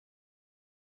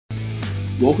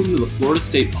Welcome to the Florida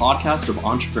State Podcast of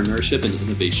Entrepreneurship and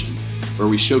Innovation, where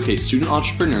we showcase student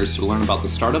entrepreneurs to learn about the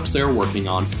startups they are working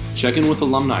on, check in with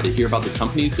alumni to hear about the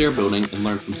companies they are building, and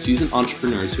learn from seasoned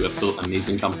entrepreneurs who have built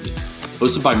amazing companies.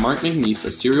 Hosted by Mark McNeese,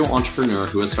 a serial entrepreneur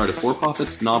who has started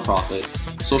for-profits,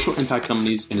 nonprofits, social impact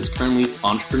companies, and is currently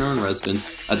entrepreneur in residence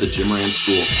at the Jim Rand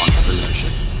School of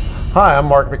Entrepreneurship. Hi, I'm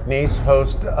Mark McNeese,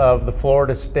 host of the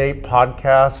Florida State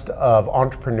Podcast of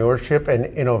Entrepreneurship and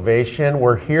Innovation.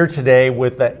 We're here today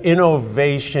with the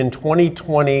Innovation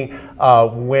 2020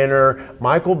 winner,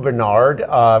 Michael Bernard,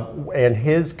 and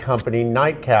his company,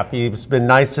 Nightcap. He's been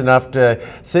nice enough to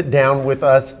sit down with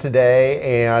us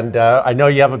today, and I know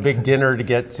you have a big dinner to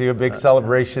get to, a big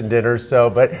celebration dinner,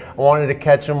 but I wanted to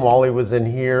catch him while he was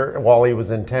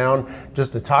in town,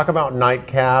 just to talk about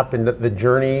Nightcap and the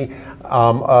journey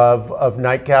of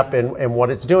Nightcap and what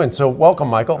it's doing. So welcome,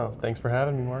 Michael. Oh, thanks for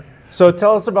having me, Mark. So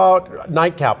tell us about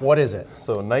Nightcap. What is it?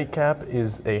 So Nightcap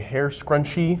is a hair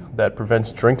scrunchie that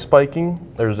prevents drink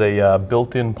spiking. There's a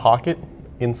built-in pocket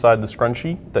inside the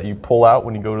scrunchie that you pull out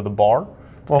when you go to the bar.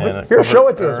 Well, here, show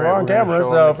it to us. We're on camera.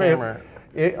 So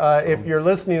if you're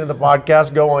listening to the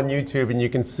podcast, go on YouTube and you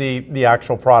can see the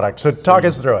actual product. So talk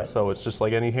us through it. So it's just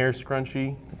like any hair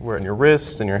scrunchie. Wear it in your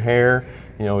wrist and your hair.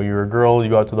 You know, you're a girl, you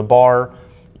go out to the bar.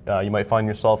 You might find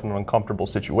yourself in an uncomfortable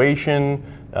situation.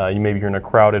 Maybe you're in a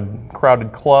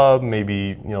crowded club.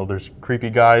 Maybe there's creepy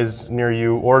guys near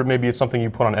you, or maybe it's something you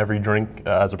put on every drink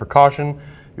as a precaution.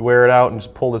 You wear it out and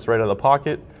just pull this right out of the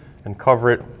pocket and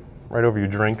cover it right over your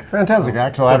drink. Fantastic.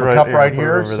 Actually, I have a cup right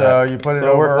here, so you put it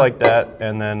over. So work like that,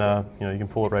 and then you can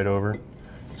pull it right over.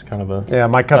 It's kind of a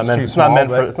my cup's too small.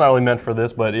 It's not really meant for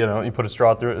this, but you put a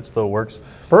straw through it, it still works.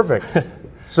 Perfect.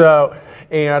 So.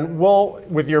 And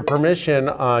with your permission,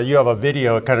 you have a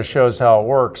video. It kind of shows how it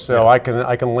works. So yeah.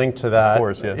 I can link to that, of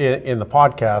course, yeah, in the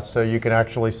podcast, so you can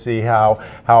actually see how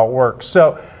it works.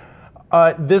 So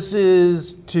this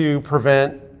is to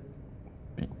prevent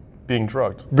being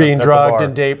drugged.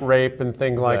 And date rape and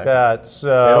things like that.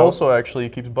 So it also actually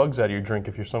keeps bugs out of your drink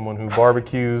if you're someone who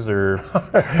barbecues or.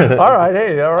 All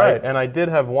right. And I did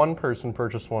have one person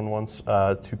purchase one once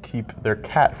to keep their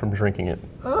cat from drinking it.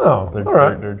 Oh, all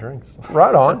right. Their drinks.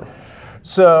 Right on.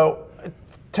 So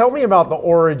tell me about the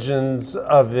origins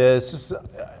of this.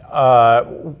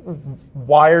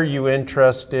 Why are you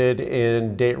interested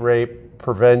in date rape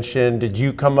prevention? Did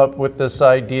you come up with this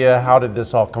idea? How did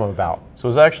this all come about? So it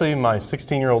was actually my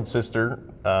 16-year-old sister.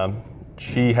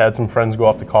 She had some friends go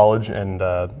off to college, and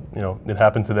it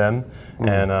happened to them.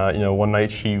 And one night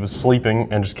she was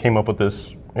sleeping and just came up with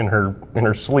this in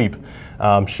her sleep.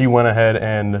 She went ahead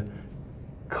and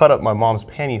cut up my mom's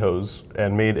pantyhose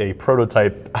and made a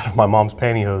prototype out of my mom's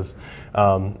pantyhose.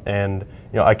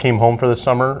 I came home for the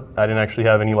summer. I didn't actually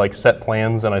have any set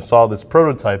plans, and I saw this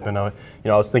prototype, and I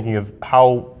was thinking of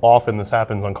how often this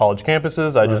happens on college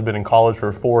campuses. I'd just been in college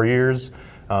for 4 years,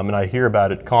 and I hear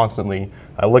about it constantly.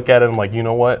 I look at it and I'm like, you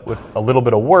know what? With a little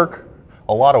bit of work,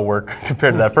 a lot of work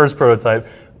compared to that first prototype,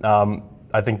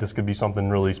 I think this could be something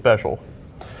really special.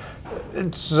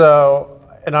 So,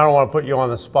 and I don't want to put you on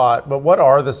the spot, but what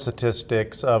are the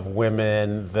statistics of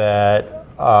women that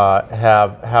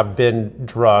have been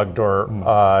drugged or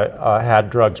had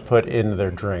drugs put into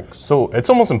their drinks? So it's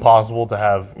almost impossible to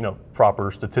have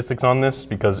proper statistics on this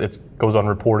because it goes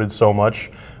unreported so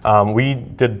much. We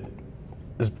did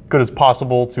as good as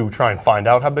possible to try and find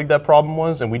out how big that problem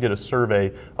was, and we did a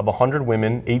survey of 100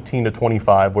 women, 18 to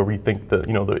 25, where we think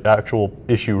the actual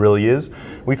issue really is.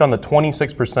 We found that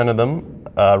 26% of them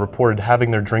reported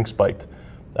having their drink spiked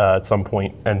at some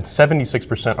point, and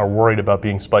 76% are worried about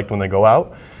being spiked when they go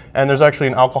out. And there's actually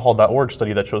an alcohol.org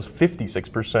study that shows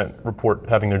 56% report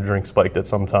having their drink spiked at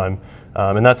some time,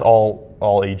 and that's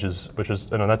all ages, which is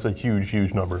that's a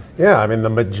huge number. Yeah, I mean the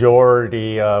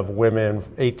majority of women,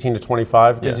 18 to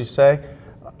 25, did you say,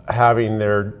 having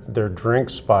their drink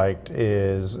spiked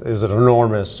is an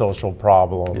enormous social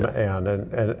problem and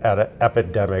at an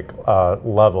epidemic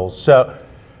level.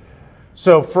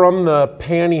 So from the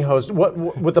pantyhose,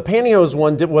 with the pantyhose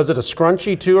one, was it a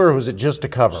scrunchie too, or was it just a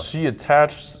cover? She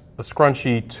attached a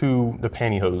scrunchie to the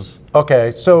pantyhose.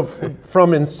 Okay, so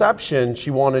from inception,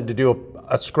 she wanted to do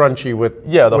a scrunchie with...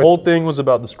 Yeah, the whole thing was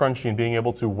about the scrunchie and being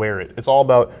able to wear it. It's all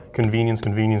about convenience.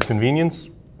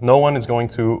 No one is going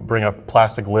to bring a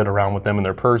plastic lid around with them in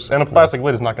their purse, and a plastic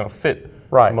lid is not going to fit.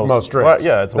 Right, most drinks.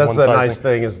 Yeah, it's that's the nice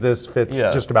thing is this fits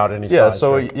just about any size. Yeah,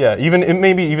 so drink.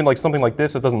 Even something like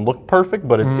this, it doesn't look perfect,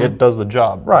 but it does the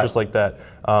job, just like that.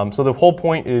 So the whole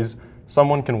point is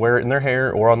someone can wear it in their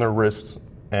hair or on their wrists,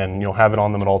 and have it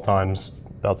on them at all times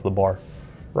out to the bar.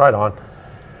 Right on.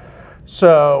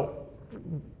 So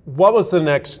what was the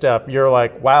next step? You're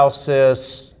like, wow,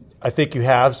 sis, I think you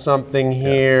have something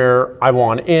here. I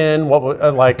want in.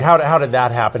 How did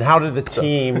that happen? How did the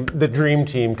team, the dream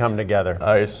team, come together?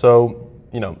 All right, so,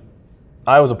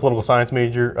 I was a political science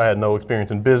major. I had no experience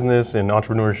in business, in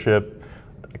entrepreneurship,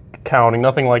 accounting,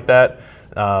 nothing like that.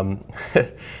 And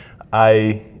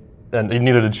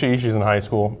neither did she. She's in high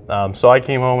school. So I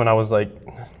came home and I was like,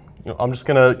 I'm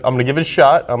gonna give it a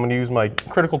shot. I'm gonna use my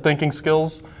critical thinking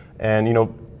skills and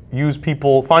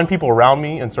find people around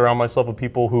me and surround myself with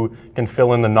people who can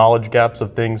fill in the knowledge gaps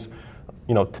of things.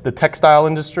 The textile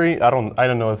industry. I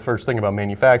didn't know the first thing about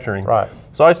manufacturing. Right.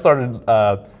 So I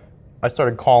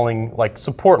started calling like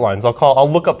support lines.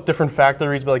 I'll look up different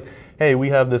factories, be like, hey, we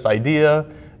have this idea.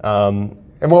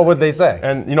 And what would they say?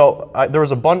 And there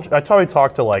was a bunch. I probably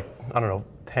talked to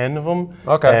 10 of them.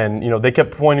 Okay. And they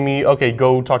kept pointing me, okay,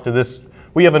 go talk to this.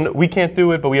 We can't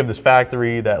do it, but we have this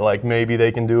factory that maybe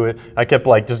they can do it. I kept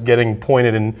just getting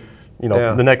pointed in,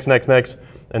 the next,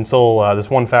 until this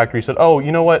one factory said, oh,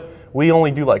 you know what? We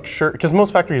only do shirt, because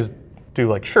most factories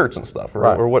do shirts and stuff,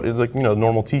 or what is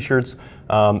normal T-shirts.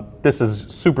 This is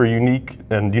super unique,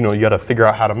 and you got to figure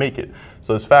out how to make it.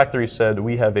 So this factory said,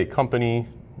 we have a company,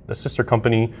 a sister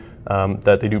company,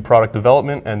 that they do product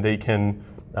development, and they can.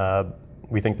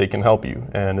 We think they can help you,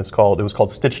 and it was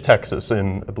called Stitch Texas, I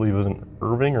believe it was in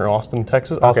Irving or Austin,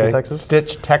 Texas. Okay. Austin, Texas.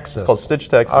 Stitch Texas. It's called Stitch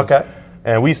Texas. Okay.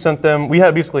 And we sent them. We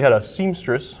had a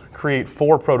seamstress create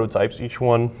 4 prototypes, each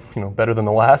one better than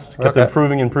the last. Kept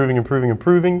improving. And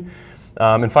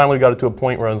finally got it to a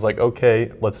point where I was like,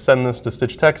 okay, let's send this to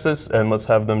Stitch Texas, and let's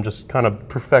have them just kind of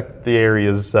perfect the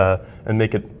areas and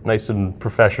make it nice and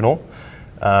professional.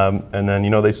 And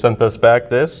then they sent us back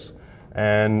this,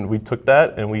 and we took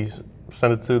that and we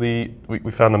sent it to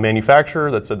we found a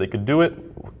manufacturer that said they could do it.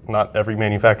 Not every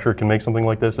manufacturer can make something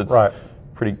like this. It's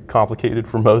pretty complicated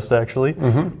for most, actually.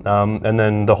 Mm-hmm. And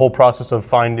then the whole process of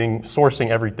sourcing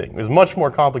everything is much more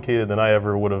complicated than I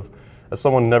ever would have, as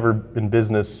someone never in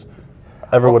business,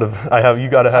 ever would have. You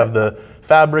got to have the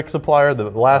fabric supplier, the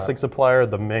elastic supplier,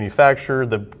 the manufacturer,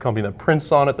 the company that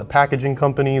prints on it, the packaging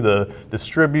company, the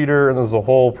distributor, and there's a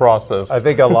whole process. I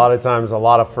think a lot of times, a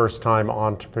lot of first-time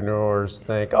entrepreneurs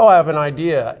think, oh, I have an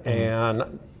idea,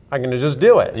 and I'm going to just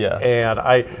do it. Yeah. And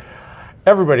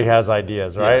everybody has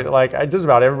ideas, right? Yeah. Just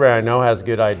about everybody I know has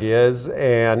good ideas,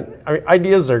 and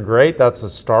ideas are great. That's the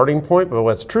starting point. But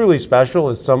what's truly special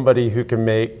is somebody who can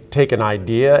take an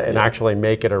idea and actually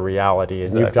make it a reality.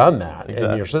 And you've done that,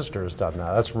 and your sister has done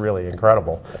that. That's really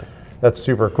incredible. That's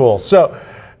super cool. So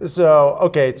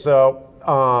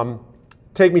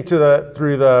take me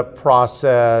through the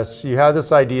process. You had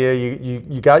this idea.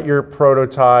 You got your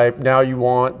prototype. Now you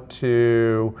want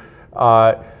to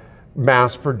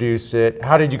mass produce it.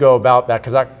 How did you go about that?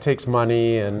 Because that takes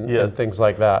money and things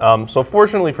like that. So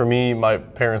fortunately for me, my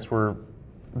parents were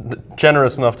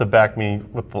generous enough to back me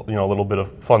with a little bit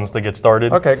of funds to get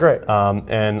started. Okay, great.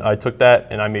 And I took that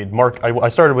and I made I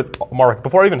started with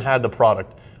before I even had the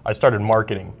product. I started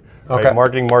marketing. Right? Okay.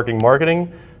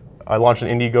 Marketing. I launched an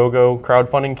Indiegogo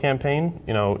crowdfunding campaign.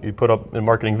 You put up a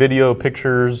marketing video,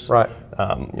 pictures, right.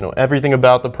 Everything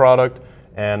about the product,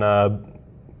 and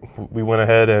we went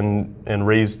ahead and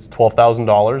raised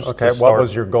 $12,000. Okay, what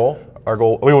was your goal? Our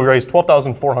goal, we raised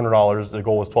 $12,400. The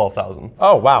goal was $12,000.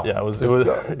 Oh wow! Yeah, it was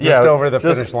just over the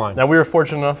finish line. Now we were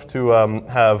fortunate enough to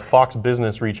have Fox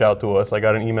Business reach out to us. I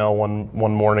got an email one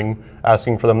morning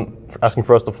asking for us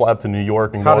to fly up to New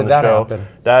York and go on the show. How did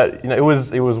that happen? It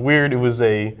was weird. It was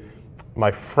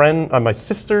my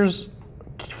sister's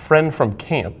friend from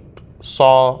camp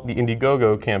saw the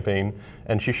Indiegogo campaign,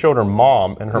 and she showed her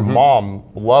mom, and her mom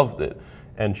loved it.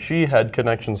 And she had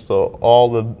connections to all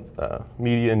the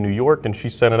media in New York, and she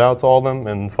sent it out to all of them,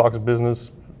 and Fox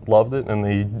Business loved it, and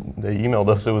they emailed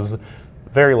us. It was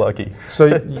very lucky. So,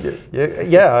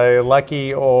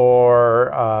 lucky,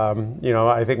 or,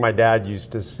 I think my dad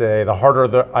used to say, the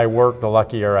harder I work, the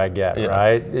luckier I get,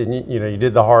 right? And, you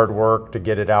did the hard work to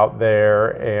get it out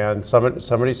there, and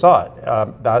somebody saw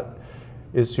it. That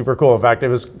is super cool. In fact, it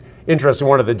was interesting.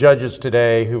 One of the judges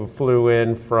today who flew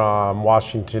in from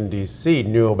Washington, D.C.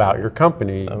 knew about your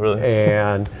company. Oh, really?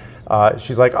 And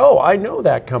she's like, oh, I know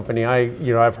that company.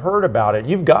 I've heard about it.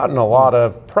 You've gotten a lot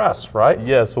of press, right?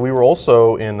 Yeah, so we were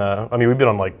also in, we've been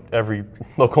on every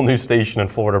local news station in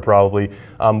Florida probably,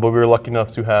 but we were lucky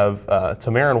enough to have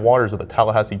Tamarin Waters of the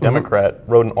Tallahassee Democrat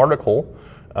wrote an article,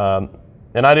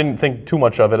 and I didn't think too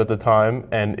much of it at the time,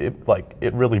 and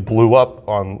it really blew up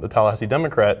on the Tallahassee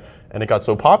Democrat, and it got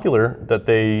so popular that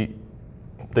they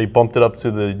bumped it up to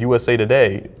the USA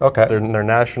Today, their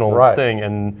national thing,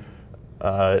 and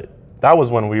that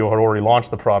was when we had already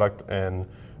launched the product, and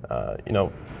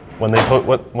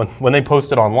when they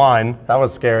post it online. That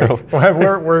was scary.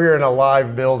 We're here in a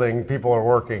live building. People are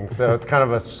working, so it's kind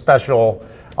of a special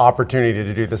opportunity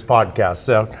to do this podcast.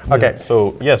 So okay.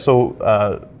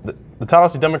 The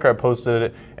Tallahassee Democrat posted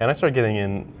it, and I started getting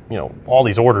in, all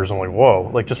these orders. I'm like,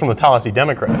 whoa, like just from the Tallahassee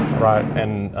Democrat. Right.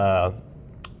 And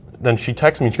then she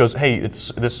texts me. She goes, hey,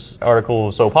 this article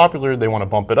is so popular, they want to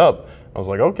bump it up. I was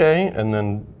like, okay. And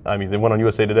then, they went on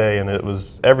USA Today, and it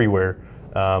was everywhere.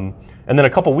 And then a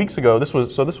couple weeks ago, this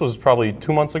was probably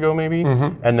 2 months ago, maybe.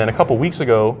 Mm-hmm. And then a couple weeks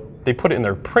ago, they put it in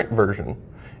their print version,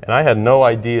 and I had no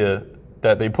idea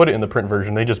that they put it in the print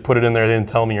version. They just put it in there. They didn't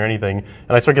tell me or anything.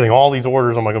 And I started getting all these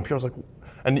orders on my computer. I was like,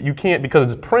 and you can't,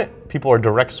 because it's print, people are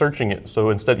direct searching it. So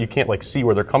instead you can't see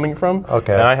where they're coming from.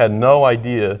 Okay. And I had no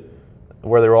idea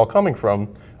where they were all coming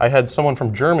from. I had someone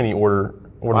from Germany order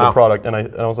wow. the product, and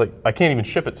I was like, I can't even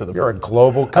ship it to them. You're a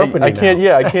global company. I can't.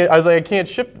 Yeah, I can't. I was like, I can't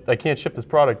ship this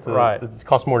product. Right. It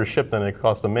costs more to ship than it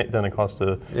costs than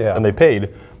Yeah. they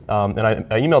paid. And I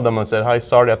emailed them and said, hi,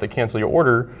 sorry to have to cancel your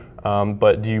order.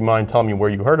 But do you mind telling me where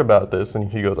you heard about this?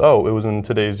 And he goes, oh, it was in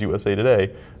today's USA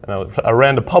Today. And I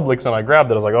ran to Publix and I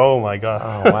grabbed it. I was like, oh my God.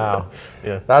 Oh, wow.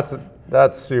 Yeah.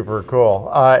 That's super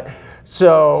cool.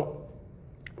 So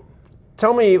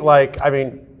tell me,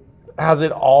 has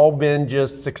it all been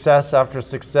just success after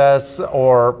success,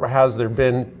 or has there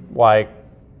been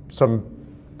some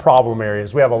problem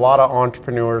areas? We have a lot of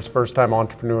entrepreneurs, first-time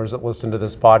entrepreneurs that listen to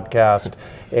this podcast,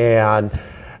 and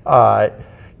a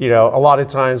lot of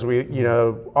times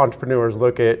entrepreneurs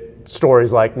look at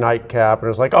stories like Nightcap and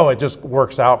it's like, oh, it just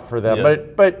works out for them. Yeah.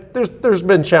 But there's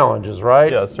been challenges,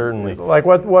 right? Yeah, certainly.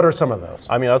 What are some of those?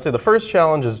 I would say the first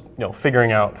challenge is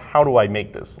figuring out, how do I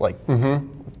make this?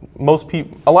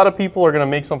 A lot of people are going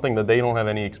to make something that they don't have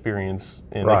any experience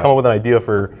in. Right. They come up with an idea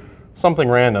for something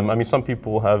random. Some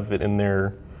people have it in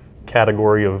their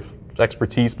category of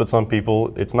expertise, but some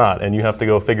people it's not. And you have to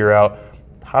go figure out,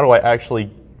 how do I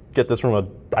actually get this from an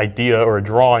idea or a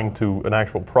drawing to an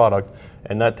actual product?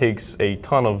 And that takes a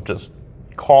ton of just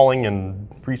calling and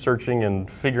researching and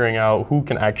figuring out who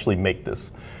can actually make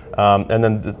this. And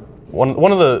then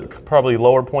one of the probably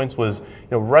lower points was,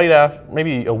 right after,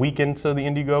 maybe a week into the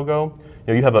Indiegogo,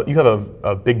 you have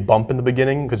a big bump in the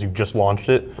beginning because you've just launched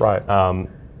it. Right. And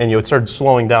it started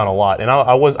slowing down a lot. And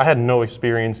I had no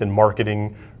experience in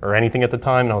marketing or anything at the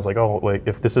time, and I was like,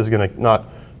 if this is gonna not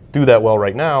do that well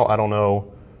right now, I don't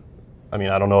know. I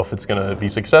don't know if it's going to be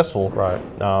successful. Right.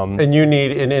 And you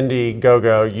need, in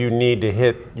Indiegogo, you need to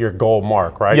hit your goal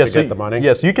mark, right, to get the money?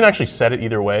 Yes, you can actually set it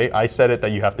either way. I set it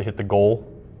that you have to hit the goal.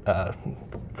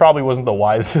 Probably wasn't the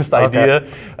wisest idea.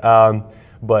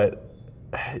 But,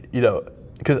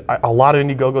 because a lot of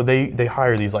Indiegogo, they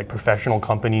hire these professional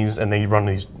companies and they run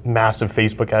these massive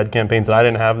Facebook ad campaigns, and I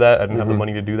didn't have that. I didn't have the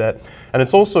money to do that. And it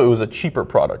was a cheaper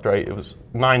product, right? It was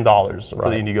 $9 for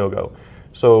the Indiegogo.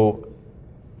 So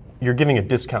you're giving a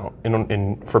discount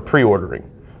for pre-ordering.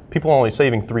 People are only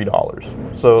saving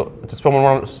 $3. So does someone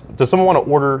want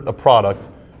to order a product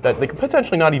that they could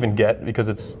potentially not even get because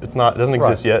it doesn't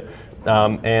exist yet?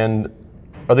 And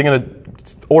are they going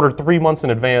to order 3 months in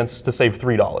advance to save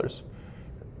 $3?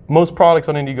 Most products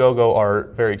on Indiegogo are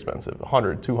very expensive,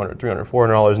 $100, $200, $300,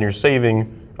 $400, and you're saving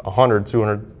 $100,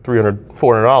 $200, $300,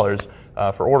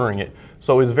 $400 for ordering it.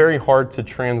 So it's very hard to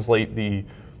translate the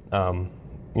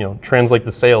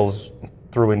sales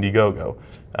through Indiegogo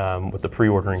with the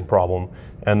pre-ordering problem.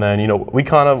 And then, we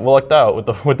kind of lucked out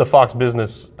with the Fox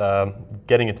business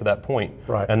getting it to that point.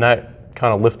 Right. And that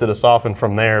kind of lifted us off, and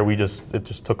from there it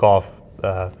just took off.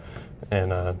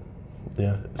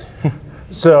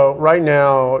 So right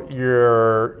now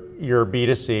you're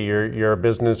B2C, you're a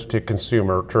business to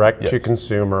consumer, direct to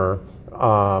consumer.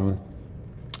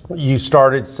 You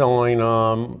started selling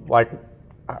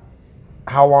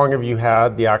how long have you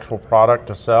had the actual product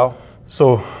to sell?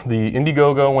 So the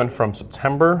Indiegogo went from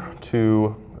September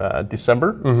to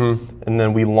December, and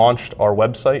then we launched our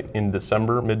website in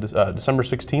December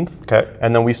 16th. Okay.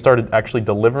 And then we started actually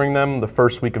delivering them the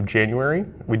first week of January.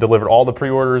 We delivered all the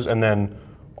pre-orders and then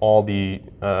all the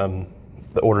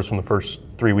orders from the first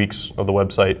 3 weeks of the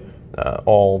website,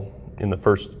 all in the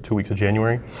first 2 weeks of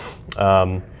January.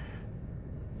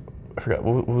 I forgot,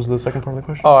 what was the second part of the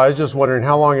question? Oh, I was just wondering,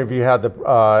 how long have you had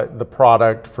the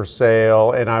product for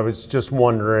sale? And I was just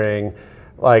wondering,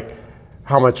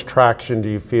 how much traction do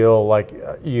you feel like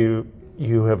you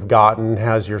have gotten?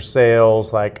 Has your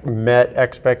sales met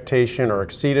expectation or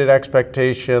exceeded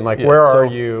expectation? Where are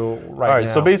you right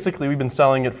now? So basically we've been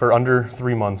selling it for under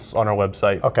 3 months on our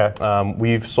website. Okay.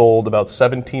 We've sold about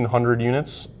 1,700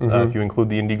 units if you include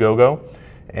the Indiegogo.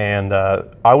 And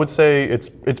I would say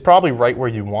it's probably right where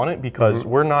you want it, because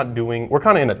we're kind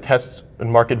of in a test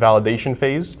and market validation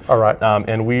phase. All right.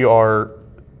 And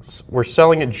we're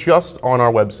selling it just on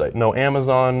our website. No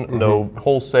Amazon, no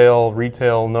wholesale,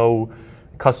 retail, no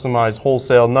customized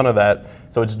wholesale, none of that.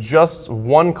 So it's just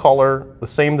one color, the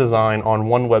same design on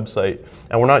one website,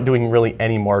 and we're not doing really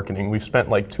any marketing. We've spent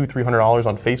like $200-300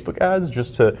 on Facebook ads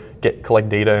just to collect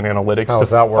data and analytics. How's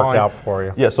that worked out for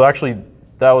you? Yeah, so actually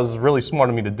that was really smart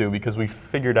of me to do, because we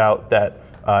figured out that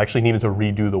I actually needed to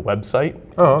redo the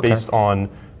website based on,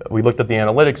 we looked at the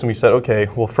analytics and we said, okay,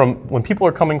 well, from when people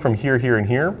are coming from here, here, and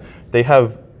here, they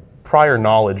have prior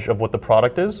knowledge of what the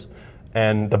product is.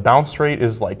 And the bounce rate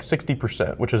is like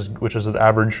 60%, which is an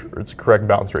average, it's a correct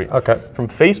bounce rate. Okay. From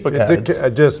Facebook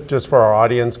ads. Just for our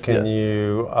audience, can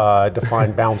you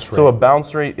define bounce rate? So a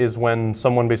bounce rate is when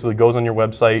someone basically goes on your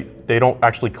website, they don't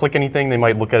actually click anything, they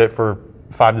might look at it for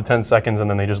 5 to 10 seconds and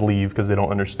then they just leave because they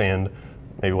don't understand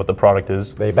maybe what the product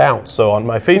is. They bounce. So on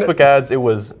my Facebook ads, it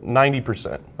was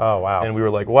 90%. Oh, wow. And we were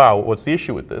like, wow, what's the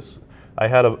issue with this?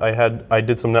 I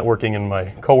did some networking in my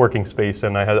co-working space,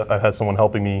 and I had someone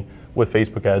helping me with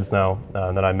Facebook ads now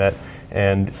that I met,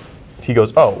 and he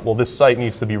goes, oh, well, this site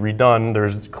needs to be redone.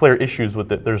 There's clear issues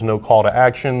with it. There's no call to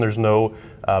action. There's no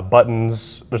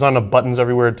buttons. There's not enough buttons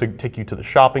everywhere to take you to the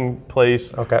shopping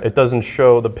place. Okay. It doesn't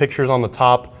show the pictures on the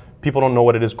top. People don't know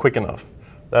what it is quick enough.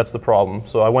 That's the problem.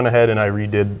 So I went ahead and I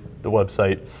redid the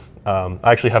website. I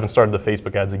actually haven't started the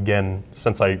Facebook ads again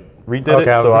since I redid it.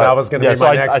 Okay, so that was going to be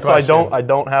my next question. So I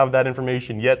don't have that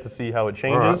information yet to see how it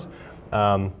changes.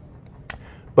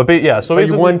 But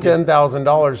you won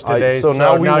 $10,000 today. So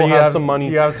now we will have some money.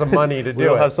 You have some money to do it.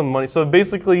 We'll have some money. So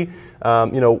basically,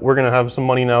 we're going to have some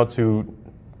money now to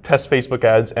test Facebook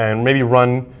ads and maybe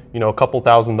run, a couple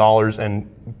 $1,000s and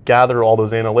gather all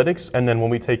those analytics. And then when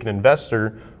we take an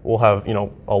investor, we'll have,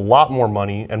 a lot more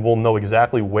money, and we'll know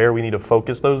exactly where we need to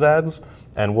focus those ads.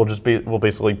 And we'll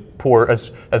basically pour,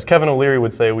 as Kevin O'Leary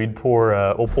would say, we'll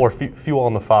pour fuel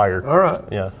on the fire. All right.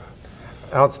 Yeah.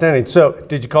 Outstanding. So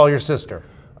did you call your sister?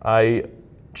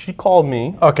 She called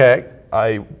me. Okay.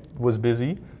 I was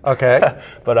busy. Okay.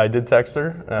 But I did text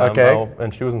her. Okay.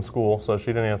 And she was in school, so she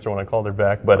didn't answer when I called her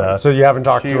back. But so you haven't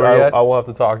talked to her yet? I will have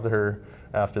to talk to her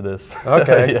after this.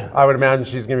 Okay. Yeah. I would imagine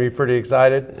she's going to be pretty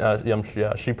excited.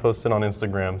 Yeah. She posted on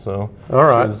Instagram, so. All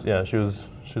right. She was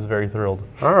very thrilled.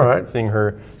 All right. seeing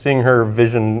her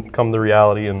vision come to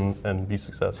reality and be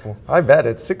successful. I bet.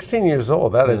 At 16 years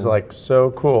old, that is like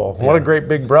so cool. Yeah. What a great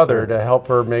big brother to help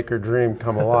her make her dream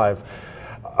come alive.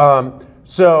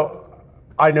 So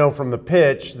I know from the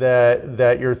pitch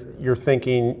that you're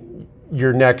thinking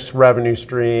your next revenue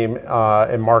stream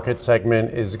and market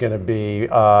segment is going to be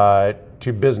to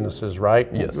businesses, right?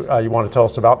 Yes. You want to tell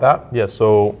us about that? Yeah.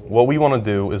 So what we want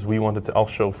to do is I'll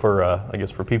show for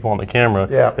for people on the camera.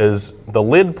 Yeah. Is the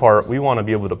lid part. We want to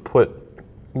be able to put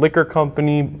liquor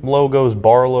company logos,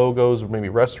 bar logos, maybe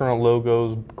restaurant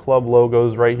logos, club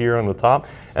logos right here on the top.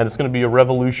 And it's going to be a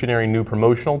revolutionary new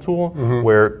promotional tool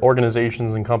where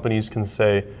organizations and companies can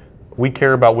say, we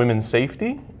care about women's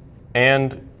safety,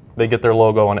 and they get their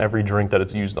logo on every drink that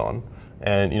it's used on.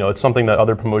 And it's something that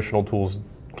other promotional tools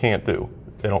can't do.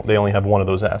 They only have one of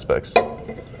those aspects.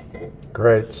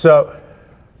 Great. So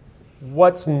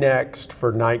what's next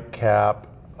for Nightcap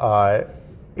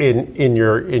in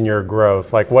your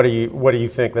growth? Like what do you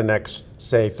think the next,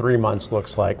 say, 3 months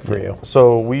looks like for you?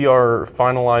 So we are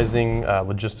finalizing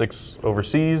logistics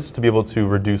overseas to be able to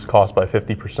reduce costs by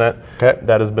 50%. Okay.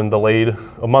 That has been delayed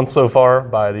a month so far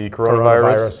by the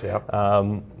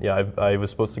coronavirus. Yeah. I was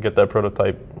supposed to get that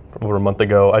prototype over a month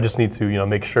ago. I just need to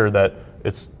make sure that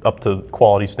it's up to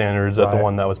quality standards that the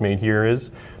one that was made here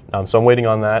is. So I'm waiting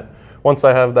on that. Once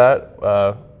I have that,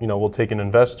 we'll take an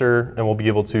investor and we'll be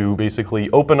able to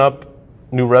basically open up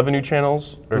new revenue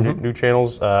channels or new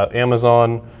channels,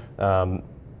 Amazon,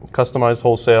 customized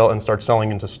wholesale, and start selling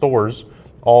into stores.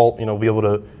 All be able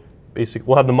to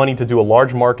we'll have the money to do a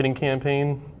large marketing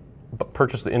campaign,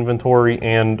 purchase the inventory,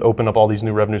 and open up all these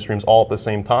new revenue streams all at the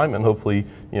same time, and hopefully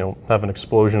have an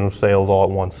explosion of sales all at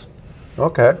once.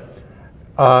 Okay.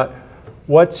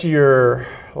 What's your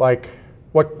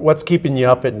what's keeping you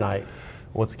up at night?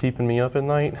 What's keeping me up at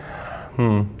night?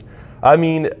 I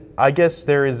mean, I guess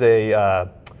there is you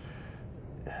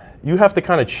have to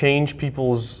kind of change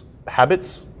people's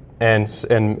habits, and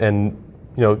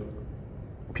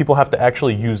people have to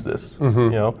actually use this.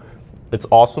 It's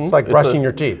awesome. It's like brushing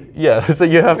your teeth. Yeah, so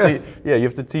you have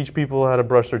to teach people how to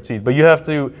brush their teeth, but you have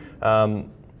to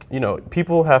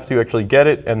people have to actually get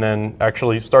it and then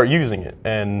actually start using it,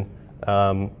 and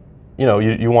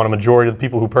you want a majority of the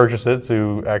people who purchase it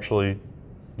to actually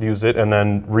use it and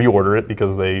then reorder it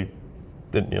because they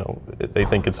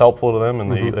think it's helpful to them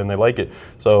and they like it.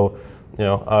 So,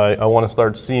 I want to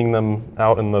start seeing them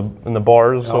out in the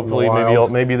bars. Out hopefully, in the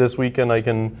wild. maybe this weekend I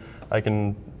can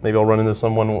maybe I'll run into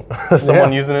someone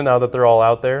using it now that they're all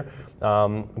out there.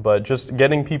 But just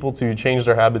getting people to change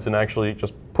their habits and actually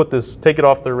just take it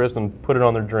off their wrist and put it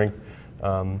on their drink.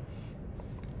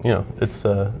 It's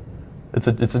a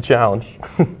challenge.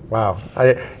 Wow.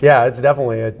 It's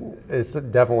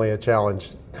definitely a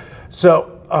challenge.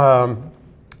 So, I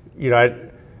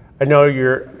know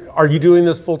are you doing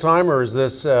this full time, or is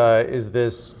this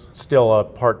still a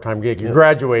part-time gig? You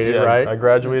graduated, right? I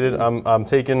graduated. I'm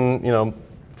taking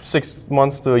 6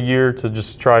 months to a year to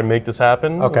just try and make this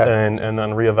happen. Okay. And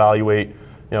then reevaluate.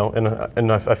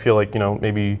 And I feel like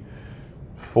maybe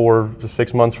 4 to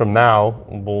 6 months from now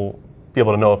we'll be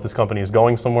able to know if this company is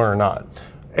going somewhere or not.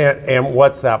 And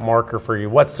what's that marker for you?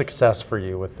 What's success for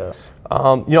you with this?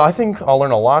 I think I'll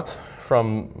learn a lot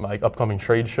from my upcoming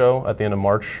trade show at the end of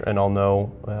March, and I'll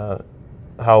know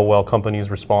how well companies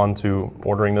respond to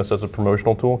ordering this as a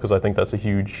promotional tool, because I think that's a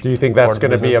huge. Do you think that's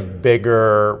going to be a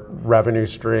bigger revenue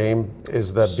stream?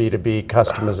 Is the B2B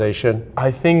customization?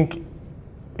 I think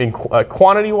in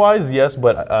quantity-wise, yes,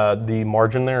 but the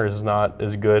margin there is not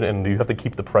as good, and you have to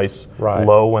keep the price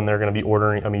low when they're going to be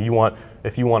ordering. I mean,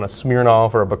 if you want a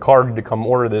Smirnoff or a Bacardi to come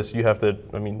order this, you have to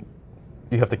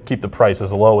keep the price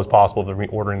as low as possible if they're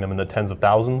ordering them in the tens of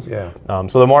thousands. Yeah.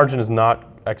 So the margin is not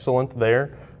excellent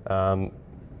there,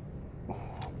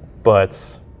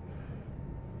 but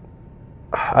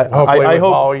Hopefully I with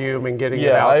hope volume and getting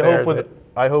it out there.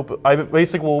 I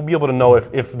basically will be able to know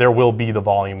if there will be the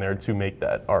volume there to make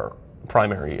that our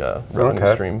primary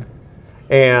revenue stream.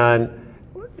 And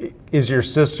is your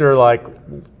sister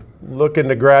looking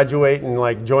to graduate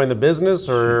and join the business,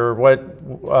 or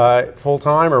what, full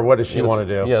time, or what does she want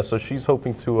to do? Yeah, so she's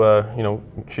hoping to,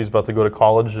 she's about to go to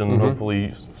college and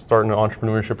hopefully start an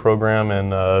entrepreneurship program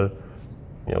and,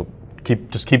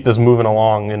 keep this moving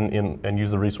along and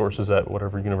use the resources at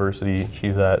whatever university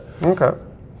she's at. Okay,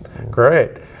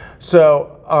 great.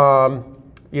 So,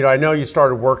 I know you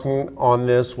started working on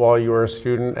this while you were a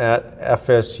student at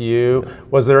FSU.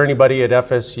 Was there anybody at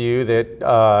FSU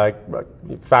that,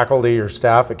 faculty or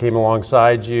staff that came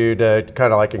alongside you to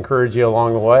kind of encourage you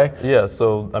along the way? Yeah,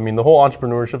 so the whole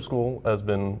entrepreneurship school has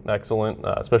been excellent,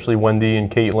 especially Wendy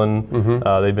and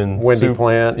Caitlin. They've been Wendy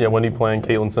Plant. Yeah, Wendy Plant,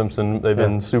 Caitlin Simpson. They've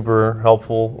been super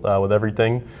helpful with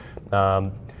everything,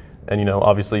 and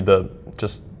obviously the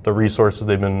resources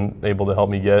they've been able to help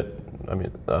me get.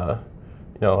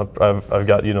 I've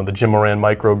got the Jim Moran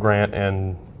Micro Grant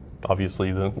and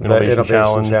obviously the Innovation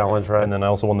Challenge, right? And then I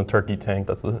also won the Turkey Tank.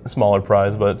 That's a smaller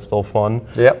prize, but it's still fun.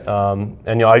 Yep.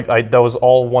 And that was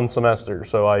all one semester,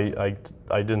 so I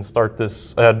didn't start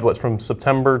this. I had from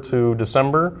September to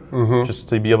December, just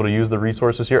to be able to use the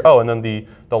resources here. Oh, and then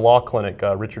the law clinic,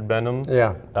 Richard Benham.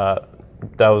 Yeah.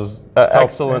 That was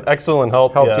excellent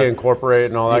help. Helped you incorporate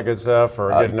and all that good stuff, or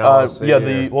get an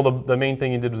LLC? The main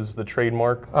thing he did was the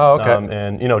trademark. Oh, okay.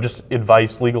 And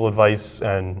just legal advice,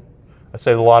 and I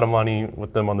saved a lot of money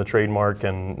with them on the trademark,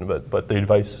 but the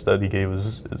advice that he gave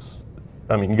is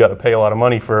you got to pay a lot of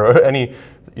money for if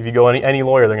you go any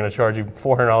lawyer, they're going to charge you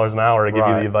 $400 an hour to give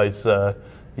you the advice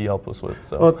he helped us with.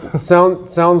 So. Well, it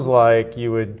sounds like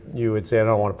you would say, I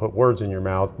don't want to put words in your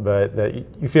mouth, but that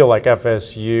you feel like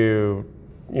FSU,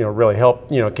 really helped,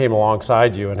 came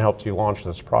alongside you and helped you launch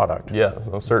this product. Yeah,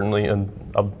 so certainly, and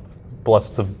I'm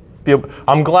blessed to be.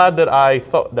 I'm glad that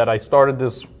I started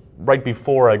this right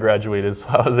before I graduated, so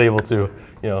I was able to,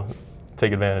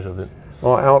 take advantage of it.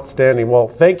 Well, outstanding. Well,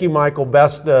 thank you, Michael.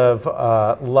 Best of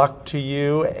luck to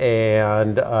you,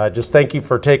 and just thank you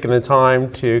for taking the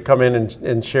time to come in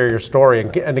and share your story.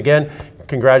 And again,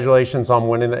 congratulations on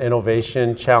winning the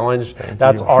Innovation Challenge.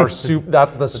 That's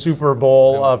that's the Super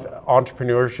Bowl of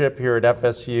entrepreneurship here at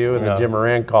FSU and the Jim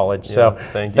Moran College. So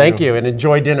thank you, and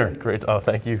enjoy dinner. Great. Oh,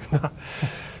 thank you.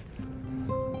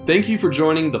 Thank you for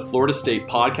joining the Florida State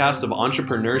Podcast of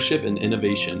Entrepreneurship and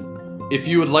Innovation. If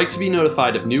you would like to be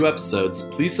notified of new episodes,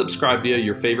 please subscribe via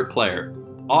your favorite player.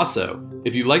 Also,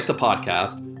 if you like the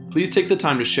podcast, please take the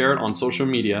time to share it on social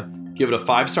media, give it a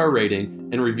 5-star rating,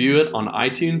 and review it on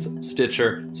iTunes,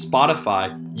 Stitcher,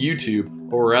 Spotify,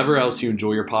 YouTube, or wherever else you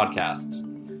enjoy your podcasts.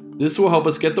 This will help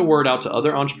us get the word out to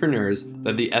other entrepreneurs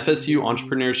that the FSU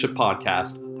Entrepreneurship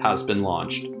Podcast has been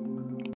launched.